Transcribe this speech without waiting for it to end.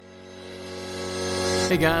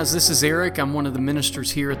Hey guys, this is Eric. I'm one of the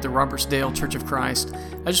ministers here at the Robertsdale Church of Christ.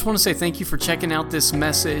 I just want to say thank you for checking out this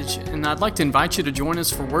message, and I'd like to invite you to join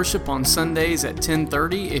us for worship on Sundays at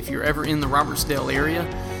 10:30 if you're ever in the Robertsdale area.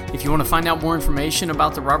 If you want to find out more information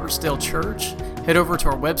about the Robertsdale Church, head over to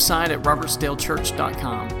our website at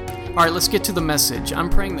robertsdalechurch.com. All right, let's get to the message. I'm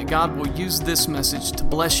praying that God will use this message to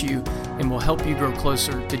bless you and will help you grow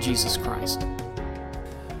closer to Jesus Christ.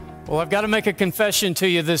 Well, I've got to make a confession to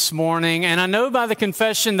you this morning, and I know by the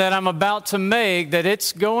confession that I'm about to make that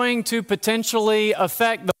it's going to potentially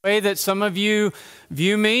affect the way that some of you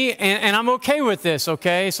view me, and I'm okay with this,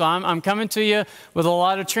 okay? So I'm coming to you with a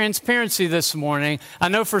lot of transparency this morning. I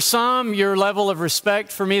know for some, your level of respect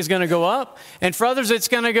for me is going to go up, and for others, it's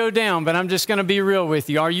going to go down, but I'm just going to be real with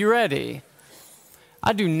you. Are you ready?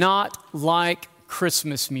 I do not like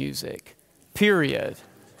Christmas music, period.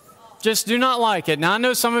 Just do not like it. Now, I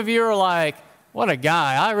know some of you are like, what a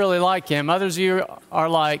guy. I really like him. Others of you are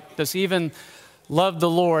like, does he even love the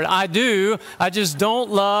Lord? I do. I just don't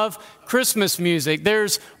love Christmas music.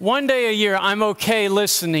 There's one day a year I'm okay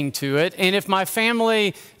listening to it. And if my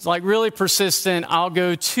family is like really persistent, I'll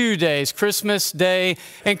go 2 days, Christmas Day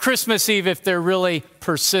and Christmas Eve if they're really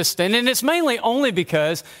persistent. And it's mainly only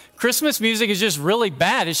because Christmas music is just really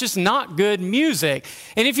bad. It's just not good music.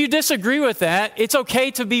 And if you disagree with that, it's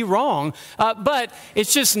okay to be wrong, but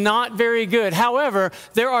it's just not very good. However,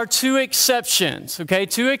 there are two exceptions, okay?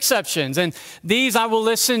 Two exceptions. And these I will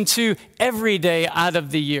listen to every day out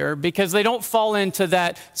of the year because they don't fall into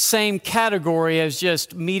that same category as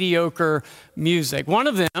just mediocre music. One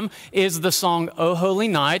of them is the song "O Holy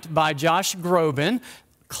Night" by Josh Groban.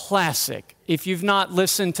 Classic. If you've not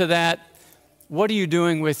listened to that, what are you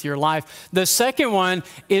doing with your life? The second one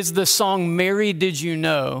is the song "Mary, Did You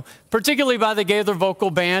Know?" particularly by the Gaither Vocal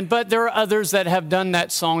Band, but there are others that have done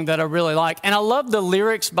that song that I really like. And I love the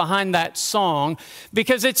lyrics behind that song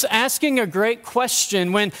because it's asking a great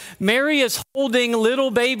question. When Mary is holding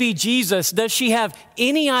little baby Jesus, does she have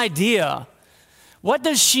any idea? What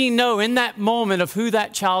does she know in that moment of who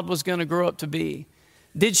that child was going to grow up to be?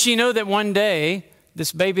 Did she know that one day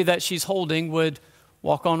this baby that she's holding would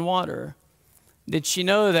walk on water? Did she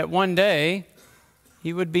know that one day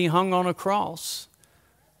he would be hung on a cross?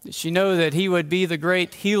 Did she know that he would be the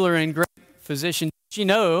great healer and great physician? Did she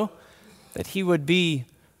know that he would be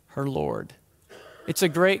her Lord? It's a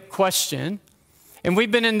great question. And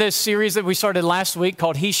we've been in this series that we started last week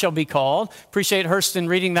called "He Shall Be Called." Appreciate Hurston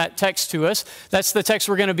reading that text to us. That's the text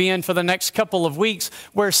we're going to be in for the next couple of weeks,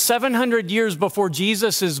 where 700 years before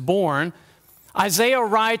Jesus is born, Isaiah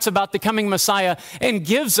writes about the coming Messiah and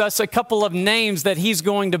gives us a couple of names that he's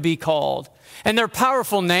going to be called. And they're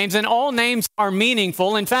powerful names, and all names are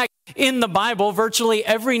meaningful. In fact, in the Bible, virtually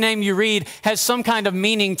every name you read has some kind of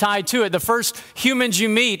meaning tied to it. The first humans you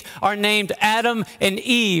meet are named Adam and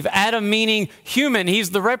Eve. Adam meaning human.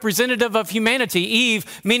 He's the representative of humanity. Eve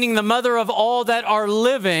meaning the mother of all that are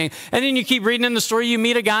living. And then you keep reading in the story, you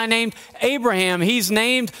meet a guy named Abraham. He's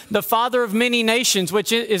named the father of many nations,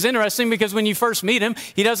 which is interesting because when you first meet him,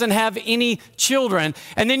 he doesn't have any children.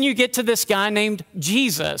 And then you get to this guy named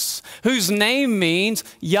Jesus, whose name means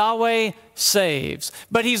Yahweh saves.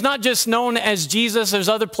 But he's not just known as Jesus. There's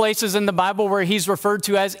other places in the Bible where he's referred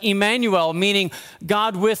to as Emmanuel, meaning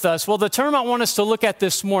God with us. Well, the term I want us to look at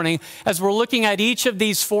this morning, as we're looking at each of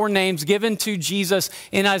these four names given to Jesus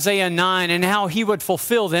in Isaiah 9 and how he would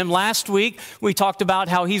fulfill them. Last week, we talked about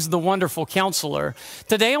how he's the wonderful counselor.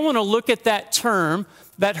 Today, I want to look at that term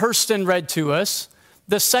that Hurston read to us,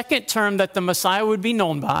 the second term that the Messiah would be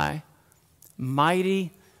known by,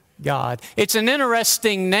 mighty God. It's an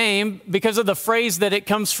interesting name because of the phrase that it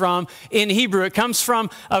comes from in Hebrew. It comes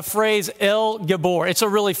from a phrase, El Gibor. It's a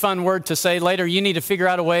really fun word to say. Later, you need to figure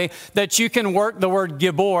out a way that you can work the word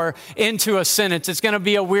Gibor into a sentence. It's going to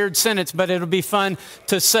be a weird sentence, but it'll be fun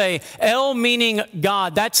to say. El meaning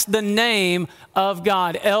God. That's the name of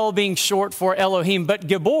God. El being short for Elohim. But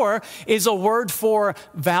Gibor is a word for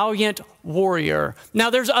valiant warrior.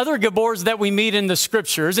 Now, there's other Gibors that we meet in the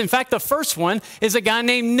scriptures. In fact, the first one is a guy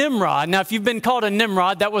named Nimrod. Now, if you've been called a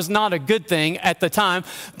Nimrod, that was not a good thing at the time.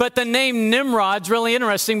 But the name Nimrod's really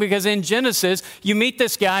interesting because in Genesis, you meet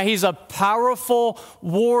this guy. He's a powerful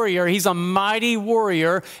warrior. He's a mighty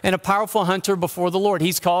warrior and a powerful hunter before the Lord.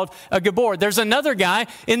 He's called a Gibor. There's another guy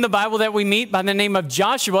in the Bible that we meet by the name of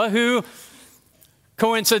Joshua who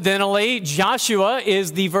Coincidentally, Joshua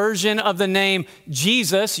is the version of the name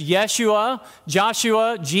Jesus, Yeshua,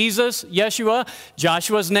 Joshua, Jesus, Yeshua.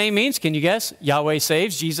 Joshua's name means, can you guess? Yahweh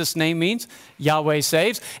saves. Jesus' name means Yahweh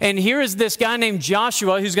saves. And here is this guy named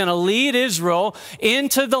Joshua who's going to lead Israel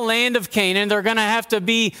into the land of Canaan. They're going to have to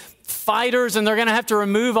be fighters, and they're going to have to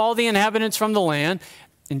remove all the inhabitants from the land.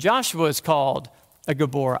 And Joshua is called a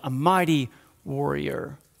Gibor, a mighty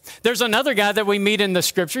warrior. There's another guy that we meet in the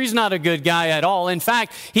scripture. He's not a good guy at all. In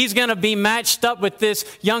fact, he's going to be matched up with this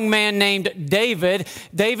young man named David.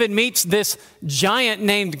 David meets this giant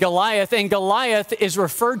named Goliath, and Goliath is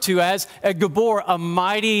referred to as a Gibor, a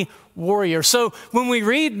mighty warrior. So when we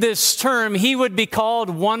read this term, he would be called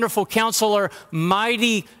Wonderful Counselor,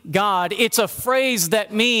 Mighty God. It's a phrase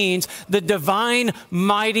that means the divine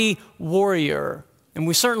mighty warrior. And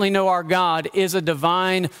we certainly know our God is a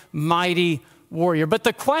divine mighty warrior. But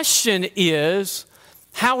the question is,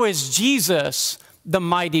 how is Jesus the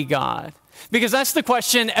mighty God? Because that's the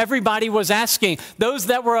question everybody was asking. Those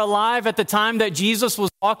that were alive at the time that Jesus was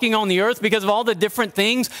walking on the earth, because of all the different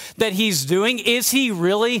things that he's doing, is he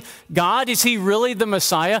really God? Is he really the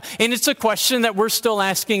Messiah? And it's a question that we're still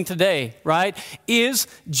asking today, right? Is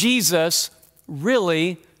Jesus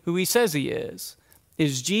really who he says he is?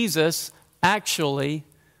 Is Jesus actually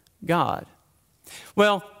God?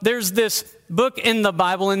 Well, there's this book in the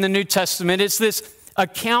Bible, in the New Testament. It's this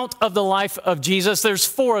account of the life of Jesus. There's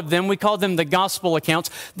 4 of them. We call them the gospel accounts.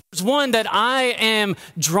 There's one that I am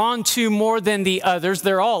drawn to more than the others.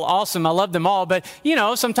 They're all awesome. I love them all. But,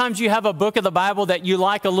 sometimes you have a book of the Bible that you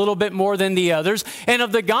like a little bit more than the others. And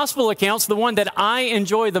of the gospel accounts, the one that I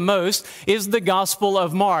enjoy the most is the Gospel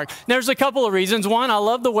of Mark. There's a couple of reasons. One, I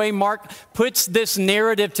love the way Mark puts this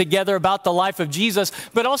narrative together about the life of Jesus,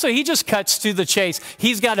 but also he just cuts to the chase.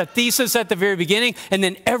 He's got a thesis at the very beginning, and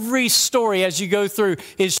then every story as you go through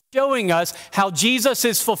is showing us how Jesus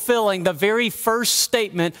is fulfilling the very first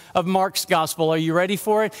statement of Mark's gospel. Are you ready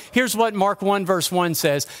for it? Here's what Mark 1 verse 1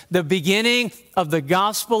 says. The beginning of the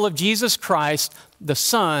gospel of Jesus Christ, the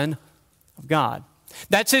Son of God.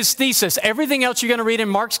 That's his thesis. Everything else you're going to read in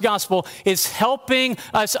Mark's gospel is helping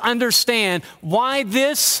us understand why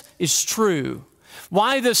this is true.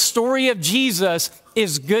 Why the story of Jesus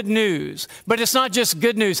is good news. But it's not just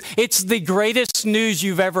good news. It's the greatest news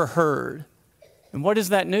you've ever heard. And what is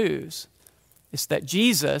that news? It's that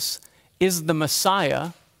Jesus is the Messiah,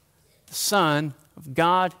 the Son of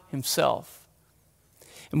God himself.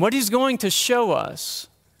 And what he's going to show us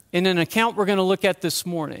in an account we're going to look at this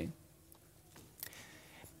morning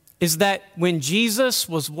is that when Jesus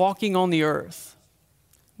was walking on the earth,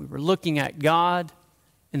 we were looking at God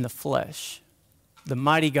in the flesh, the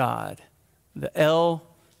mighty God, the El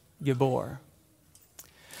Gibor.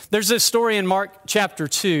 There's this story in Mark chapter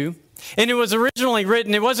 2. And it was originally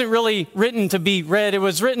written, it wasn't really written to be read, it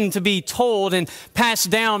was written to be told and passed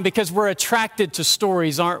down because we're attracted to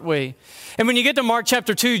stories, aren't we? And when you get to Mark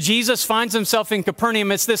chapter 2, Jesus finds himself in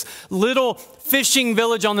Capernaum. It's this little fishing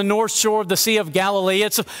village on the north shore of the Sea of Galilee.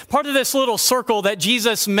 It's a part of this little circle that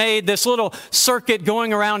Jesus made, this little circuit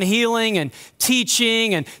going around healing and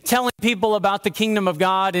teaching and telling people about the kingdom of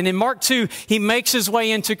God. And in Mark 2, he makes his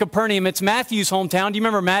way into Capernaum. It's Matthew's hometown. Do you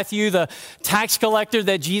remember Matthew, the tax collector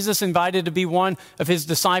that Jesus invited to be one of his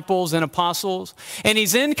disciples and apostles? And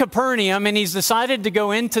he's in Capernaum, and he's decided to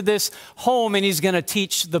go into this home, and he's going to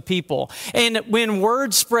teach the people. And when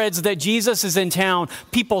word spreads that Jesus is in town,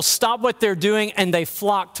 people stop what they're doing and they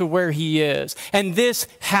flock to where he is. And this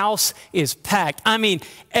house is packed. I mean,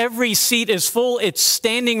 every seat is full. It's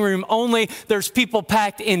standing room only. There's people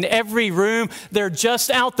packed in every room. They're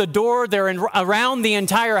just out the door. They're around the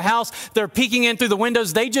entire house. They're peeking in through the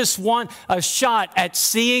windows. They just want a shot at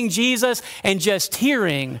seeing Jesus and just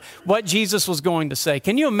hearing what Jesus was going to say.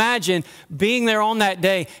 Can you imagine being there on that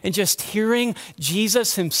day and just hearing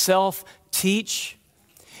Jesus himself teach?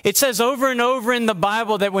 It says over and over in the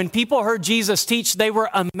Bible that when people heard Jesus teach, they were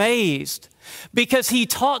amazed because he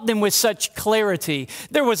taught them with such clarity.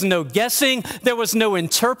 There was no guessing. There was no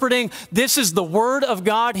interpreting. This is the Word of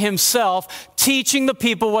God himself teaching the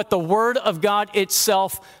people what the Word of God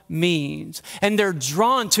itself means. And they're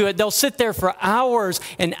drawn to it. They'll sit there for hours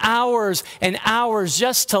and hours and hours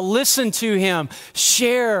just to listen to him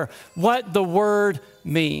share what the Word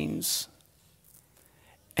means.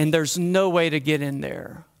 And there's no way to get in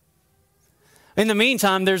there. In the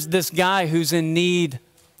meantime, there's this guy who's in need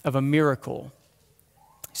of a miracle.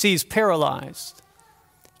 See, he's paralyzed.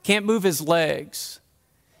 He can't move his legs.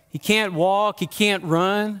 He can't walk. He can't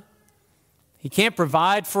run. He can't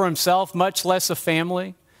provide for himself, much less a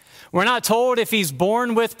family. We're not told if he's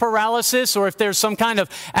born with paralysis or if there's some kind of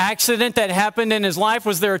accident that happened in his life.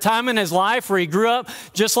 Was there a time in his life where he grew up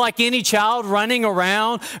just like any child running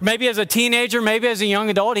around? Maybe as a teenager, maybe as a young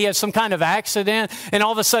adult, he has some kind of accident. And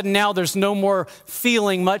all of a sudden now there's no more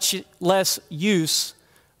feeling, much less use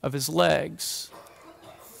of his legs.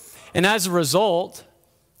 And as a result,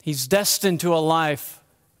 he's destined to a life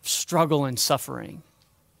of struggle and suffering.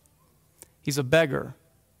 He's a beggar.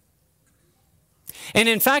 And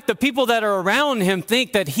in fact, the people that are around him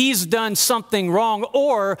think that he's done something wrong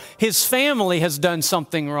or his family has done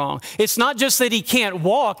something wrong. It's not just that he can't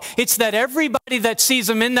walk, it's that everybody that sees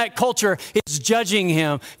him in that culture is judging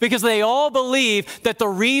him because they all believe that the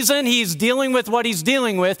reason he's dealing with what he's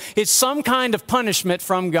dealing with is some kind of punishment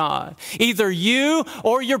from God. Either you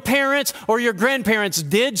or your parents or your grandparents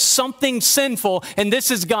did something sinful, and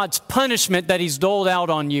this is God's punishment that he's doled out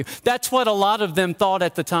on you. That's what a lot of them thought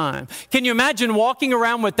at the time. Can you imagine walking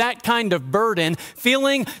around with that kind of burden,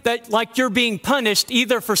 feeling that like you're being punished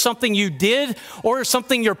either for something you did or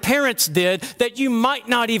something your parents did that you might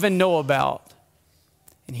not even know about?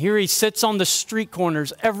 And here he sits on the street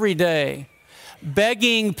corners every day,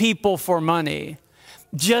 begging people for money,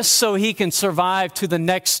 just so he can survive to the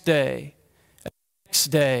next day, and the next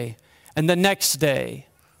day, and the next day,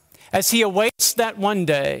 as he awaits that one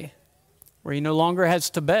day where he no longer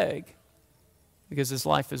has to beg because his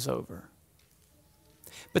life is over.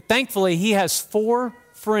 But thankfully, he has 4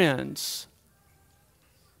 friends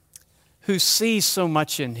who see so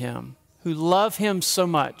much in him, who love him so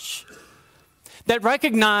much, that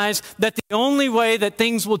recognize that the only way that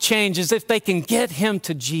things will change is if they can get him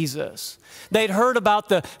to Jesus. They'd heard about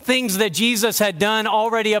the things that Jesus had done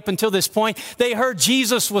already up until this point. They heard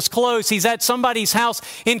Jesus was close. He's at somebody's house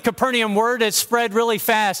in Capernaum. Word had spread really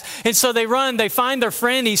fast. And so they run, they find their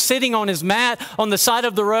friend. He's sitting on his mat on the side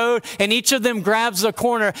of the road, and each of them grabs a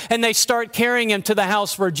corner and they start carrying him to the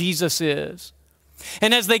house where Jesus is.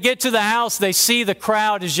 And as they get to the house, they see the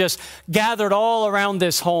crowd is just gathered all around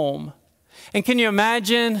this home. And can you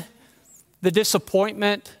imagine the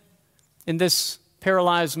disappointment in this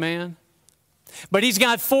paralyzed man? But he's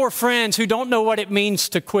got 4 friends who don't know what it means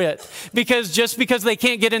to quit. Because just because they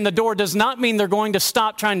can't get in the door does not mean they're going to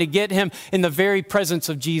stop trying to get him in the very presence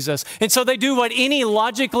of Jesus. And so they do what any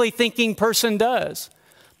logically thinking person does.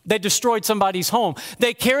 They destroyed somebody's home.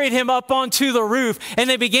 They carried him up onto the roof and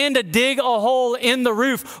they began to dig a hole in the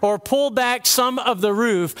roof or pull back some of the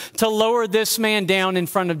roof to lower this man down in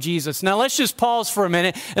front of Jesus. Now let's just pause for a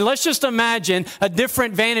minute and let's just imagine a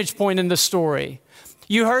different vantage point in the story.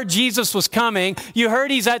 You heard Jesus was coming. You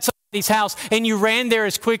heard he's at somebody's house, and you ran there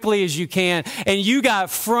as quickly as you can, and you got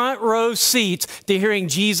front row seats to hearing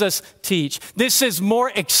Jesus teach. This is more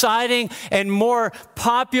exciting and more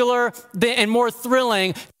popular and more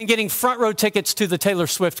thrilling than getting front row tickets to the Taylor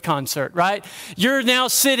Swift concert, right? You're now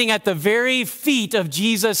sitting at the very feet of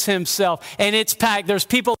Jesus himself, and it's packed. There's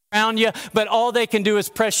people around you, but all they can do is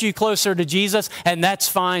press you closer to Jesus, and that's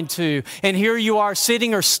fine too. And here you are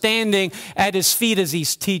sitting or standing at his feet as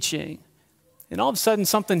he's teaching. And all of a sudden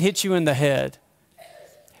something hits you in the head.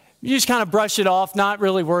 You just kind of brush it off, not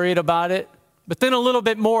really worried about it. But then a little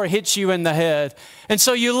bit more hits you in the head. And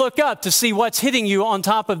so you look up to see what's hitting you on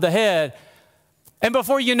top of the head. And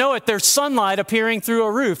before you know it, there's sunlight appearing through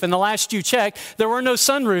a roof. And the last you checked, there were no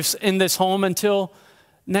sunroofs in this home until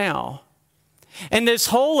now. And this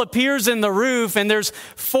hole appears in the roof, and there's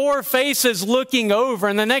 4 faces looking over.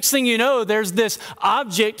 And the next thing you know, there's this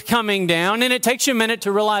object coming down, and it takes you a minute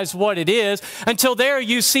to realize what it is. Until there,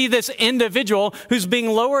 you see this individual who's being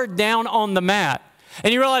lowered down on the mat.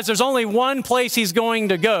 And you realize there's only one place he's going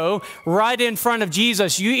to go, right in front of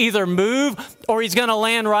Jesus. You either move or he's going to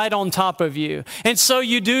land right on top of you. And so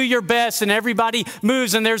you do your best and everybody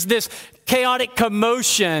moves, and there's this chaotic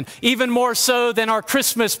commotion, even more so than our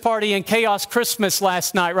Christmas party and Chaos Christmas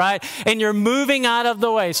last night, right? And you're moving out of the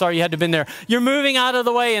way. Sorry, you had to have been there. You're moving out of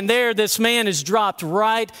the way, and there this man is dropped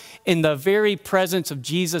right in the very presence of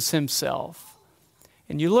Jesus himself.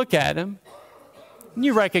 And you look at him and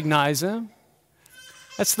you recognize him.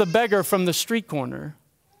 That's the beggar from the street corner.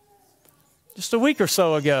 Just a week or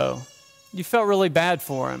so ago, you felt really bad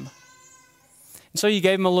for him. And so you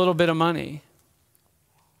gave him a little bit of money.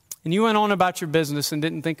 And you went on about your business and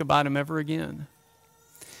didn't think about him ever again.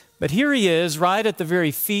 But here he is, right at the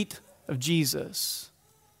very feet of Jesus.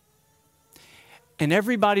 And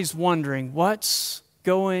everybody's wondering, what's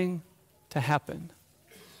going to happen?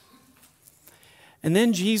 And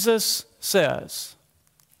then Jesus says,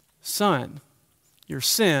 "Son, your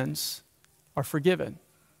sins are forgiven."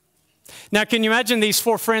 Now, can you imagine these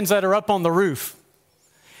 4 friends that are up on the roof?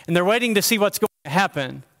 And they're waiting to see what's going to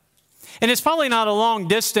happen. And it's probably not a long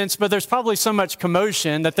distance, but there's probably so much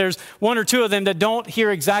commotion that there's one or two of them that don't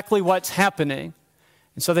hear exactly what's happening.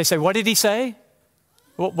 And so they say, what did he say?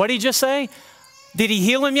 What did he just say? Did he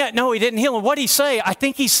heal him yet? No, he didn't heal him. What did he say? I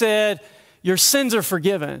think he said, your sins are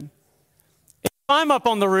forgiven. If I'm up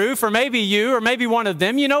on the roof, or maybe you, or maybe one of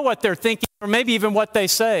them, you know what they're thinking, or maybe even what they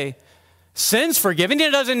say. Sins forgiven?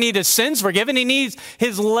 He doesn't need his sins forgiven. He needs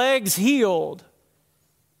his legs healed.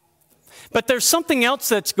 But there's something else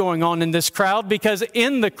that's going on in this crowd, because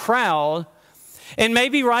in the crowd, and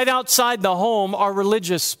maybe right outside the home, are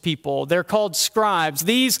religious people. They're called scribes.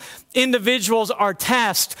 These individuals are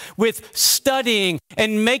tasked with studying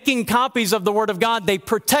and making copies of the Word of God. They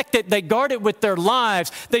protect it. They guard it with their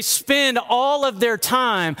lives. They spend all of their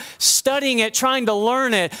time studying it, trying to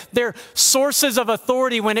learn it. They're sources of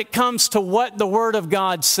authority when it comes to what the Word of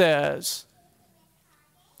God says.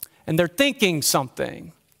 And they're thinking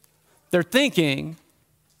something. They're thinking,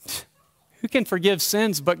 who can forgive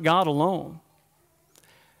sins but God alone?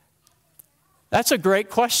 That's a great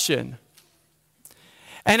question.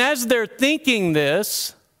 And as they're thinking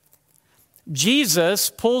this, Jesus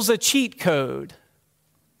pulls a cheat code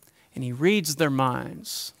and he reads their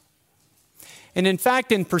minds. And in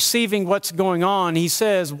fact, in perceiving what's going on, he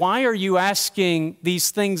says, why are you asking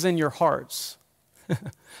these things in your hearts?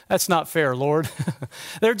 That's not fair, Lord.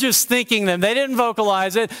 They're just thinking them. They didn't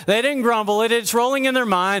vocalize it. They didn't grumble it. It's rolling in their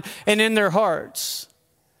mind and in their hearts.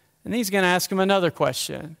 And he's going to ask them another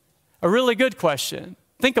question, a really good question.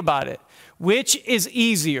 Think about it. Which is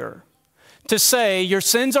easier, to say your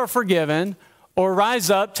sins are forgiven or rise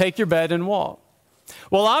up, take your bed and walk?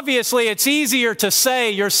 Well, obviously, it's easier to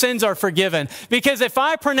say your sins are forgiven, because if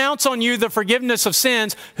I pronounce on you the forgiveness of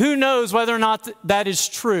sins, who knows whether or not that is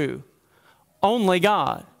true? Only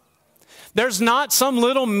God. There's not some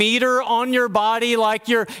little meter on your body like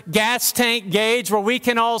your gas tank gauge where we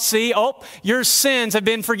can all see, oh, your sins have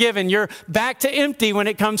been forgiven. You're back to empty when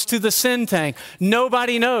it comes to the sin tank.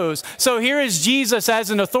 Nobody knows. So here is Jesus as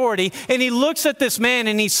an authority, and he looks at this man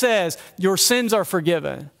and he says, your sins are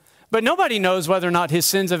forgiven. But nobody knows whether or not his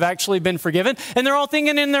sins have actually been forgiven. And they're all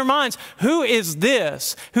thinking in their minds, who is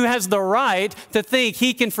this who has the right to think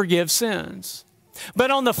he can forgive sins?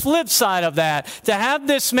 But on the flip side of that, to have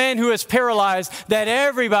this man who is paralyzed, that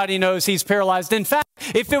everybody knows he's paralyzed. In fact,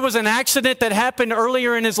 if it was an accident that happened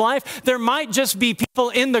earlier in his life, there might just be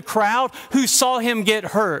people in the crowd who saw him get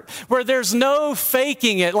hurt, where there's no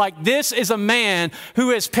faking it, like this is a man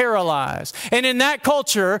who is paralyzed. And in that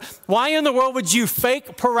culture, why in the world would you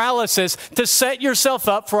fake paralysis to set yourself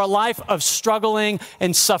up for a life of struggling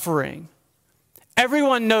and suffering?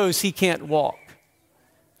 Everyone knows he can't walk.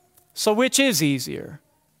 So which is easier?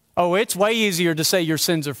 Oh, it's way easier to say your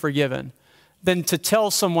sins are forgiven than to tell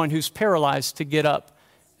someone who's paralyzed to get up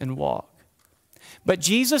and walk. But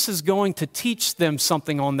Jesus is going to teach them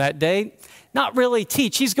something on that day. Not really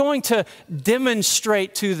teach. He's going to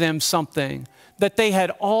demonstrate to them something that they had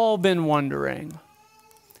all been wondering.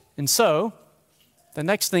 And so, the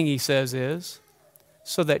next thing he says is,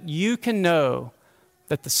 so that you can know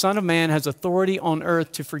that the Son of Man has authority on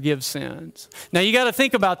earth to forgive sins. Now you got to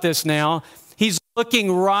think about this now. He's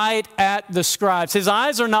looking right at the scribes. His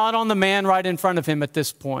eyes are not on the man right in front of him at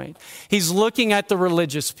this point. He's looking at the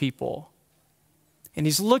religious people. And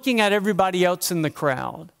he's looking at everybody else in the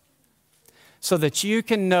crowd so that you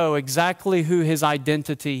can know exactly who his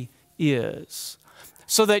identity is.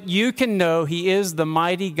 So that you can know he is the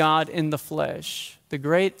mighty God in the flesh, the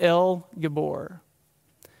great El Gibor.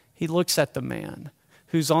 He looks at the man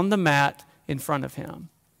who's on the mat in front of him.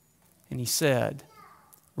 And he said,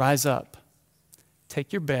 rise up,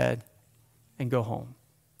 take your bed, and go home.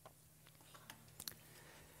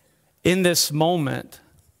 In this moment,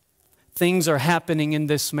 things are happening in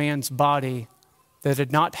this man's body that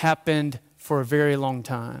had not happened for a very long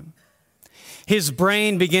time. His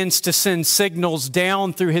brain begins to send signals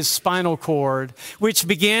down through his spinal cord, which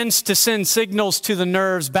begins to send signals to the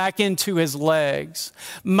nerves back into his legs.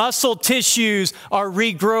 Muscle tissues are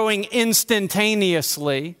regrowing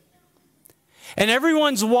instantaneously. And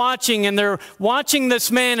everyone's watching, and they're watching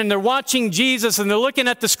this man, and they're watching Jesus, and they're looking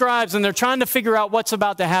at the scribes, and they're trying to figure out what's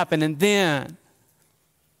about to happen. And then,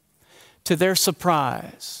 to their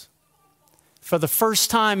surprise, for the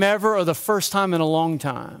first time ever, or the first time in a long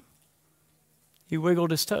time, he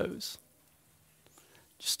wiggled his toes.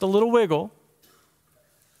 Just a little wiggle.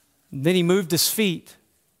 And then he moved his feet.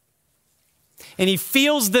 And he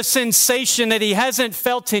feels the sensation that he hasn't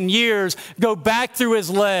felt in years go back through his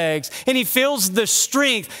legs. And he feels the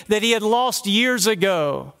strength that he had lost years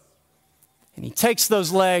ago. And he takes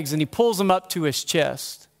those legs and he pulls them up to his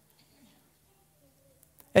chest.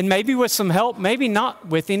 And maybe with some help, maybe not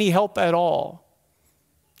with any help at all.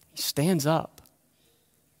 He stands up.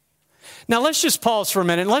 Now let's just pause for a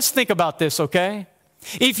minute and let's think about this, okay?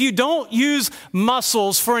 If you don't use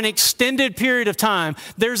muscles for an extended period of time,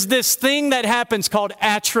 there's this thing that happens called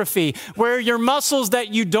atrophy, where your muscles that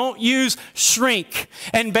you don't use shrink.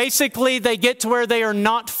 And basically they get to where they are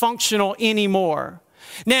not functional anymore.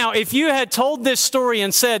 Now, if you had told this story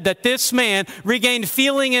and said that this man regained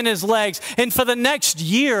feeling in his legs and for the next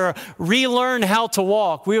year relearned how to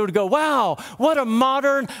walk, we would go, wow, what a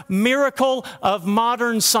modern miracle of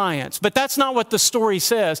modern science. But that's not what the story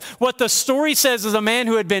says. What the story says is a man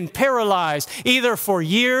who had been paralyzed either for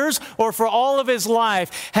years or for all of his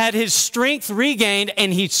life had his strength regained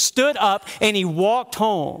and he stood up and he walked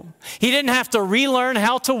home. He didn't have to relearn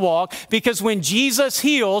how to walk because when Jesus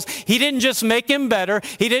heals, he didn't just make him better.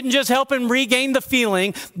 He didn't just help him regain the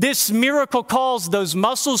feeling. This miracle caused those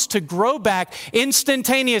muscles to grow back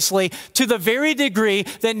instantaneously to the very degree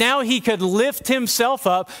that now he could lift himself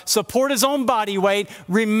up, support his own body weight,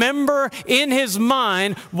 remember in his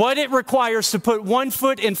mind what it requires to put one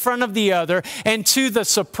foot in front of the other. And to the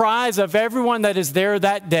surprise of everyone that is there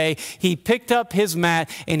that day, he picked up his mat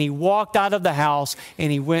and he walked out of the house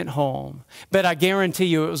and he went home. But I guarantee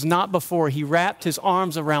you it was not before he wrapped his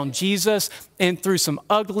arms around Jesus and through some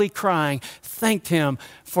ugly crying, thanked him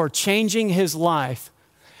for changing his life.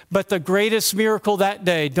 But the greatest miracle that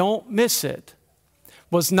day, don't miss it,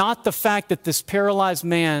 was not the fact that this paralyzed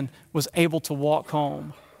man was able to walk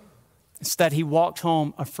home. It's that he walked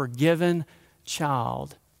home a forgiven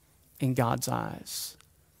child in God's eyes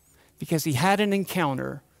because he had an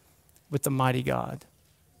encounter with the mighty God.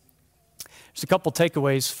 There's a couple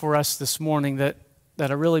takeaways for us this morning that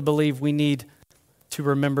I really believe we need to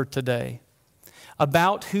remember today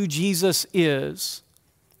about who Jesus is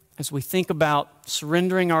as we think about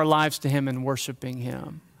surrendering our lives to him and worshiping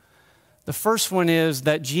him. The first one is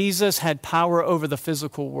that Jesus had power over the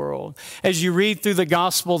physical world. As you read through the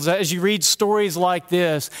Gospels, as you read stories like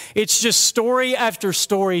this, it's just story after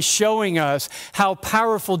story showing us how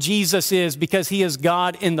powerful Jesus is because he is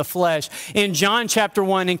God in the flesh. In John chapter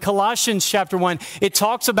 1, in Colossians chapter 1, it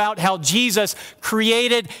talks about how Jesus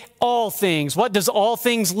created all things. What does all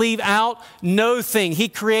things leave out? No thing. He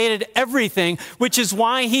created everything, which is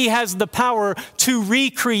why he has the power to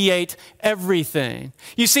recreate everything.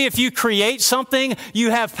 You see, if you create something,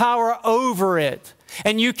 you have power over it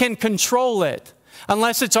and you can control it.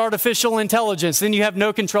 Unless it's artificial intelligence, then you have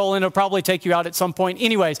no control and it'll probably take you out at some point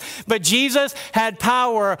anyways. But Jesus had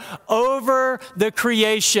power over the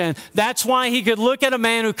creation. That's why he could look at a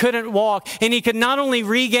man who couldn't walk and he could not only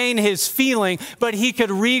regain his feeling, but he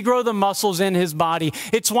could regrow the muscles in his body.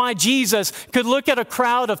 It's why Jesus could look at a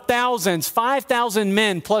crowd of thousands, 5,000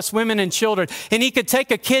 men plus women and children, and he could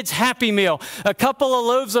take a kid's Happy Meal, a couple of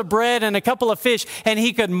loaves of bread and a couple of fish, and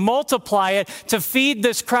he could multiply it to feed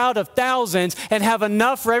this crowd of thousands and have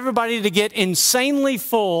enough for everybody to get insanely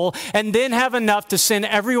full and then have enough to send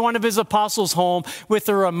every one of his apostles home with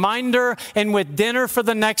a reminder and with dinner for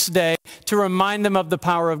the next day to remind them of the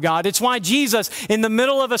power of God. It's why Jesus, in the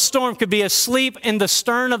middle of a storm, could be asleep in the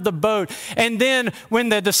stern of the boat. And then when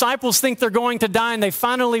the disciples think they're going to die and they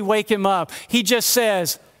finally wake him up, he just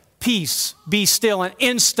says, "Peace, be still." And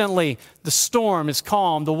instantly the storm is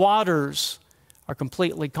calm. The waters are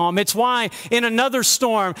completely calm. It's why in another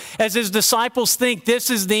storm, as his disciples think this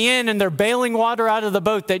is the end and they're bailing water out of the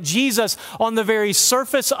boat, that Jesus on the very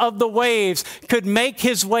surface of the waves could make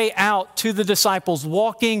his way out to the disciples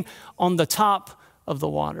walking on the top of the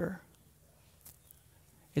water.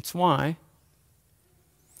 It's why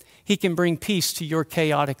he can bring peace to your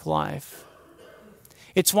chaotic life.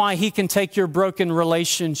 It's why he can take your broken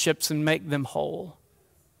relationships and make them whole.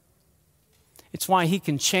 It's why he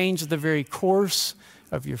can change the very course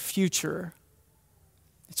of your future.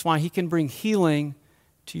 It's why he can bring healing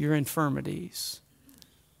to your infirmities.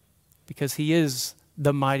 Because he is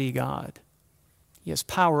the mighty God. He has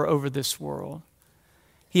power over this world.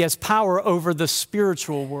 He has power over the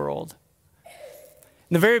spiritual world.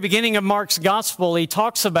 In the very beginning of Mark's gospel, he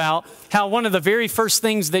talks about how one of the very first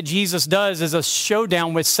things that Jesus does is a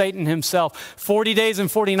showdown with Satan himself. 40 days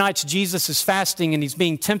and 40 nights, Jesus is fasting and he's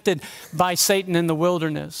being tempted by Satan in the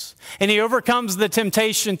wilderness. And he overcomes the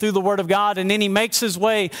temptation through the word of God, and then he makes his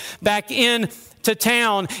way back in to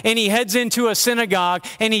town and he heads into a synagogue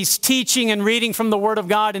and he's teaching and reading from the word of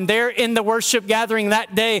God. And there in the worship gathering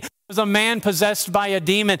that day, was a man possessed by a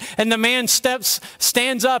demon, and the man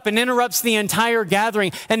stands up and interrupts the entire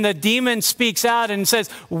gathering, and the demon speaks out and says,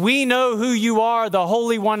 "We know who you are, the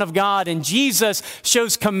Holy One of God." And Jesus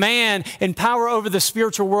shows command and power over the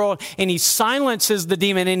spiritual world, and he silences the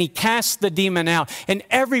demon and he casts the demon out. And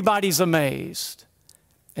everybody's amazed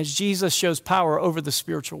as Jesus shows power over the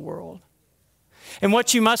spiritual world. And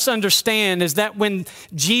what you must understand is that when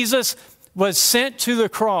Jesus was sent to the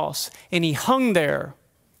cross and he hung there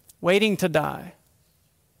waiting to die,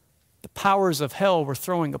 the powers of hell were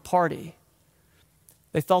throwing a party.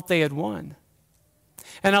 They thought they had won.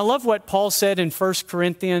 And I love what Paul said in 1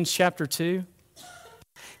 Corinthians chapter 2.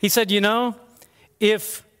 He said,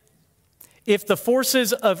 if the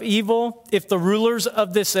forces of evil, if the rulers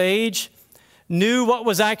of this age knew what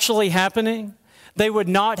was actually happening, they would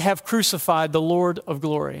not have crucified the Lord of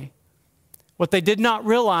glory. What they did not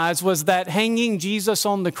realize was that hanging Jesus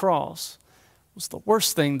on the cross was the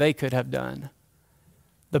worst thing they could have done.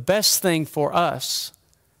 The best thing for us,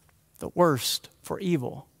 the worst for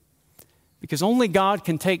evil. Because only God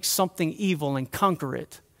can take something evil and conquer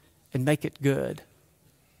it and make it good.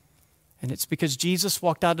 And it's because Jesus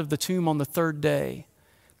walked out of the tomb on the third day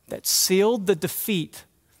that sealed the defeat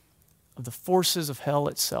of the forces of hell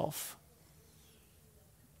itself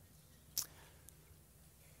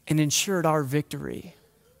and ensured our victory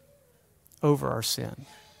over our sin.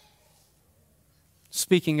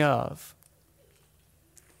 Speaking of,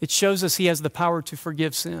 it shows us he has the power to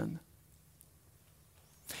forgive sin.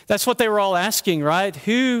 That's what they were all asking, right?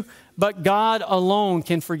 Who but God alone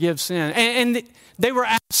can forgive sin? And they were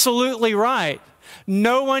absolutely right.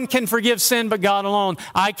 No one can forgive sin but God alone.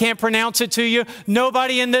 I can't pronounce it to you.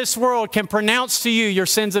 Nobody in this world can pronounce to you your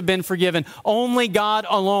sins have been forgiven. Only God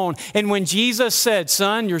alone. And when Jesus said,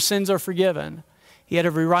 "Son, your sins are forgiven," he had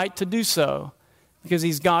every right to do so because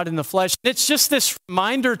he's God in the flesh. It's just this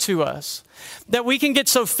reminder to us that we can get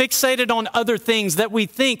so fixated on other things that we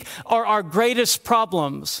think are our greatest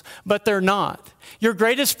problems, but they're not. Your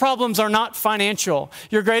greatest problems are not financial.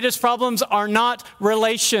 Your greatest problems are not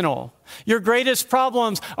relational. Your greatest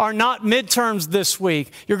problems are not midterms this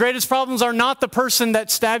week. Your greatest problems are not the person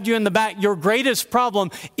that stabbed you in the back. Your greatest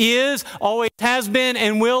problem is, always has been,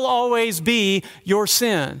 and will always be your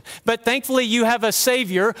sin. But thankfully, you have a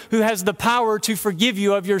Savior who has the power to forgive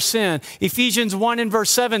you of your sin. Ephesians 1 and verse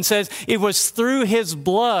 7 says, it was through his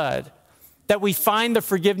blood that we find the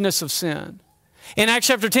forgiveness of sin. In Acts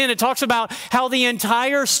chapter 10, it talks about how the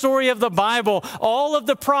entire story of the Bible, all of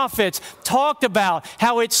the prophets talked about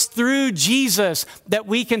how it's through Jesus that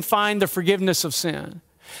we can find the forgiveness of sin.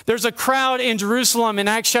 There's a crowd in Jerusalem in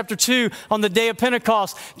Acts chapter 2 on the day of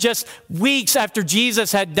Pentecost, just weeks after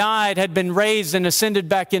Jesus had died, had been raised and ascended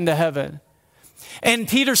back into heaven. And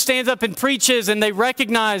Peter stands up and preaches, and they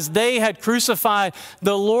recognize they had crucified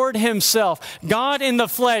the Lord himself. God in the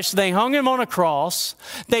flesh, they hung him on a cross.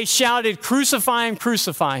 They shouted, "Crucify him,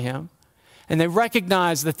 crucify him." And they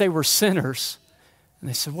recognized that they were sinners. And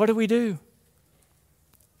they said, "What do we do?"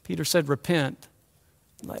 Peter said, "Repent.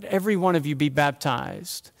 Let every one of you be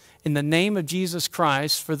baptized in the name of Jesus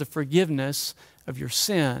Christ for the forgiveness of your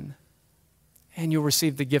sin, and you'll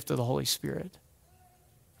receive the gift of the Holy Spirit."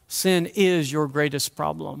 Sin is your greatest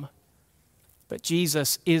problem, but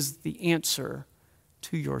Jesus is the answer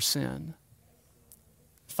to your sin.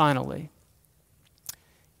 Finally,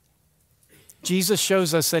 Jesus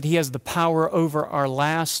shows us that he has the power over our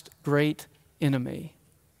last great enemy,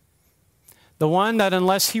 the one that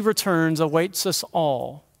unless he returns awaits us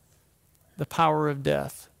all, the power of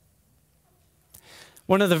death.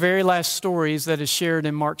 One of the very last stories that is shared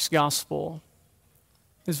in Mark's gospel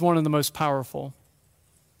is one of the most powerful.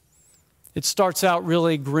 It starts out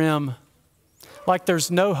really grim, like there's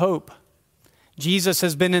no hope. Jesus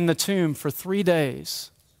has been in the tomb for 3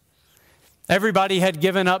 days. Everybody had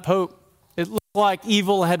given up hope. It looked like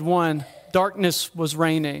evil had won. Darkness was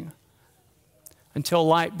reigning until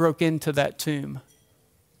light broke into that tomb.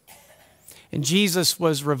 And Jesus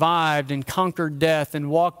was revived and conquered death and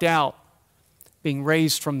walked out, being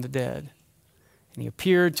raised from the dead. And he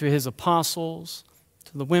appeared to his apostles,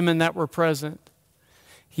 to the women that were present.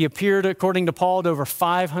 He appeared, according to Paul, to over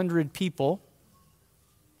 500 people,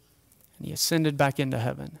 and he ascended back into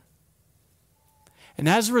heaven. And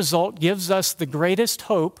as a result, gives us the greatest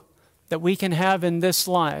hope that we can have in this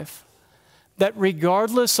life, that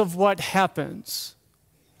regardless of what happens,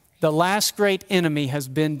 the last great enemy has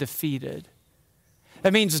been defeated.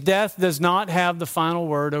 That means death does not have the final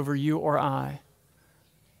word over you or I.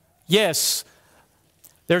 Yes,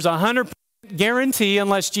 there's 100% guarantee,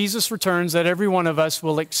 unless Jesus returns, that every one of us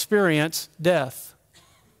will experience death.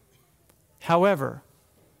 However,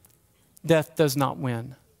 death does not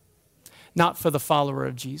win. not for the follower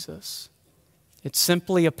of Jesus. It's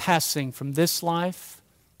simply a passing from this life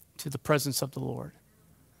to the presence of the Lord.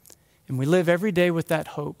 And we live every day with that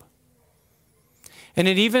hope. And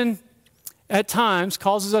it even, at times,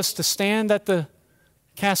 causes us to stand at the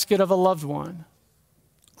casket of a loved one,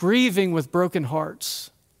 grieving with broken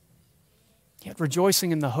hearts, yet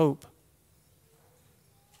rejoicing in the hope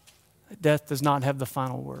that death does not have the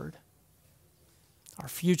final word. Our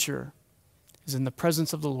future is in the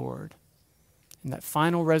presence of the Lord, in that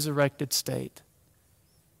final resurrected state,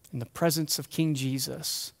 in the presence of King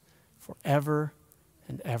Jesus forever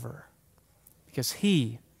and ever. Because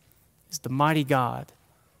He is the mighty God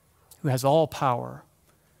who has all power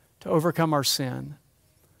to overcome our sin,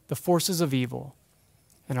 the forces of evil,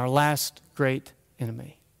 and our last great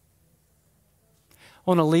enemy. I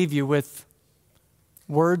want to leave you with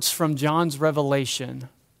words from John's Revelation,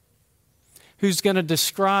 who's going to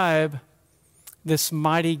describe this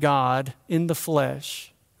mighty God in the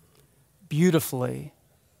flesh beautifully,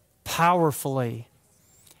 powerfully,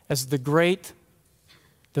 as the great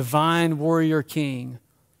divine warrior king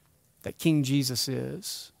that King Jesus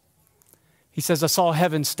is. He says, I saw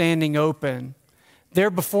heaven standing open. There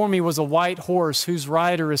before me was a white horse whose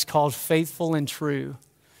rider is called Faithful and True.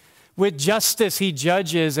 With justice he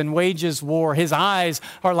judges and wages war. His eyes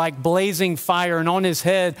are like blazing fire, and on his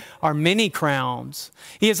head are many crowns.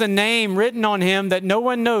 He has a name written on him that no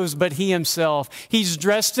one knows but he himself. He's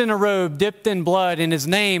dressed in a robe dipped in blood, and his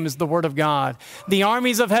name is the Word of God. The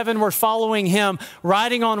armies of heaven were following him,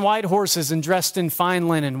 riding on white horses and dressed in fine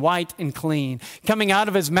linen, white and clean. Coming out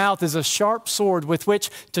of his mouth is a sharp sword with which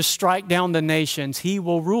to strike down the nations. He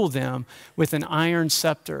will rule them with an iron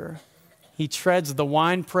scepter. He treads the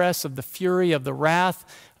winepress of the fury of the wrath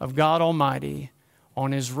of God Almighty.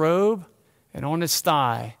 On his robe and on his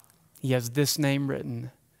thigh, he has this name written,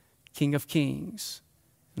 King of Kings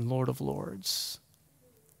and Lord of Lords.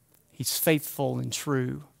 He's faithful and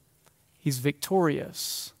true. He's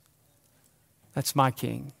victorious. That's my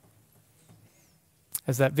King.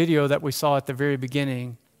 As that video that we saw at the very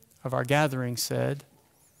beginning of our gathering said,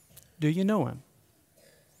 do you know him?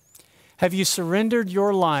 Have you surrendered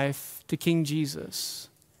your life to King Jesus?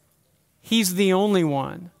 He's the only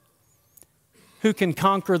one who can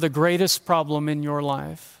conquer the greatest problem in your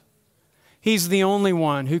life. He's the only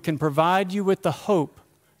one who can provide you with the hope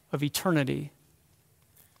of eternity.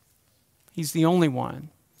 He's the only one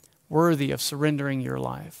worthy of surrendering your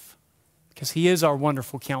life, because He is our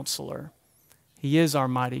wonderful counselor. He is our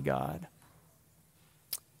mighty God.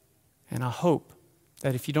 And I hope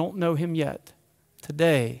that if you don't know Him yet,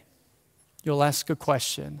 today, you'll ask a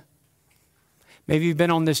question. Maybe you've been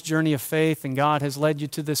on this journey of faith and God has led you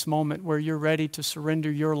to this moment where you're ready to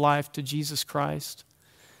surrender your life to Jesus Christ.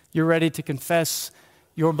 You're ready to confess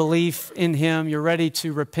your belief in Him. You're ready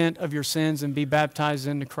to repent of your sins and be baptized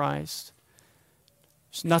into Christ.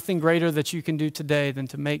 There's nothing greater that you can do today than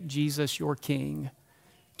to make Jesus your King,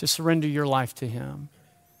 to surrender your life to Him.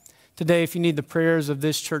 Today, if you need the prayers of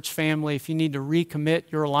this church family, if you need to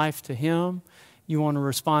recommit your life to Him, you want to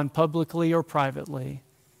respond publicly or privately,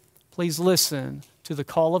 please listen to the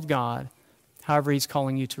call of God, however He's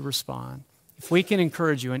calling you to respond. If we can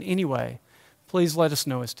encourage you in any way, please let us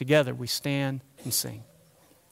know as together we stand and sing.